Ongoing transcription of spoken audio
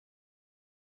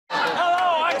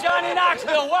from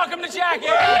Knoxville. Welcome to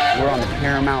Jackass. We're on the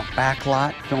Paramount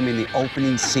backlot filming the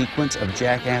opening sequence of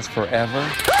Jackass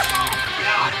Forever.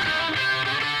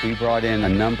 We brought in a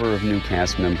number of new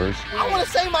cast members. I want to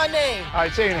say my name. All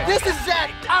right, say your name. This is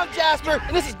Zach, I'm Jasper,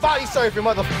 and this is Body Surfing,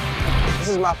 motherfucker. This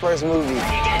is my first movie.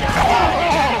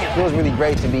 It feels really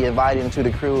great to be invited into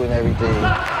the crew and everything.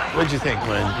 What did you think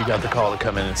when you got the call to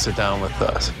come in and sit down with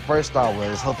us? First thought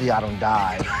was, hopefully I don't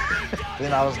die.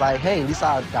 Then I was like, hey, at least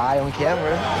I'll die on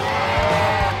camera.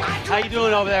 How you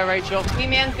doing over there, Rachel?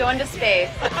 He-Man's going to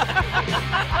space.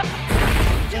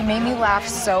 It made me laugh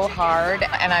so hard,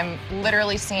 and I'm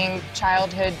literally seeing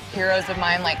childhood heroes of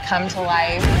mine, like, come to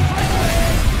life.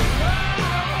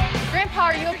 Grandpa,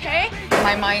 are you okay?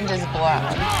 My mind is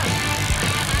blown.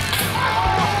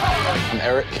 I'm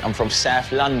Eric. I'm from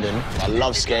South London. I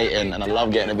love skating, and I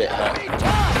love getting a bit hurt.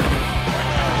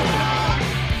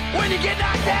 When you get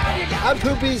knocked down, you got... I'm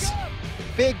Poopy's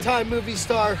big-time movie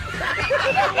star.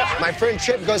 My friend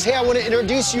Trip goes, hey, I want to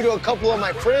introduce you to a couple of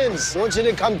my friends. I want you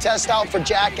to come test out for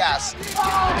Jackass. And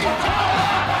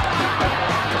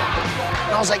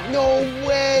I was like, no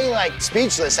way, like,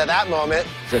 speechless at that moment.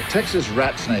 It's a Texas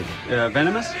rat snake.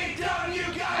 Venomous?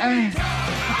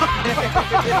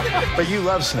 But you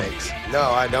love snakes.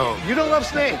 No, I don't. You don't love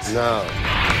snakes? No.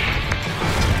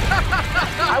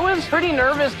 I was pretty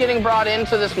nervous getting brought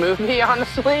into this movie,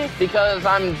 honestly, because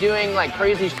I'm doing, like,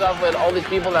 crazy stuff with all these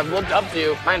people that I've looked up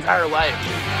to my entire life.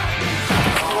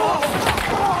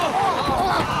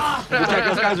 Looks like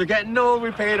those guys are getting old.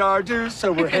 We paid our dues,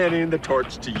 so we're handing the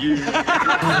torch to you.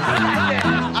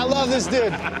 I love this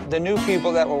dude. The new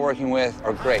people that we're working with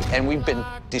are great, and we've been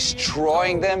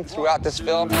destroying them throughout this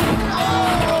film.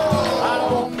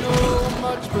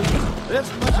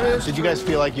 Did you guys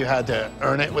feel like you had to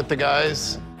earn it with the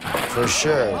guys? For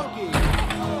sure.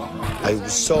 I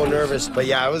was so nervous, but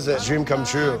yeah, it was a dream come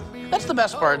true. That's the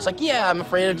best part. It's like, yeah, I'm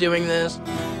afraid of doing this.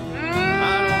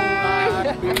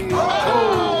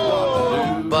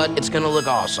 But it's gonna look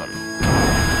awesome.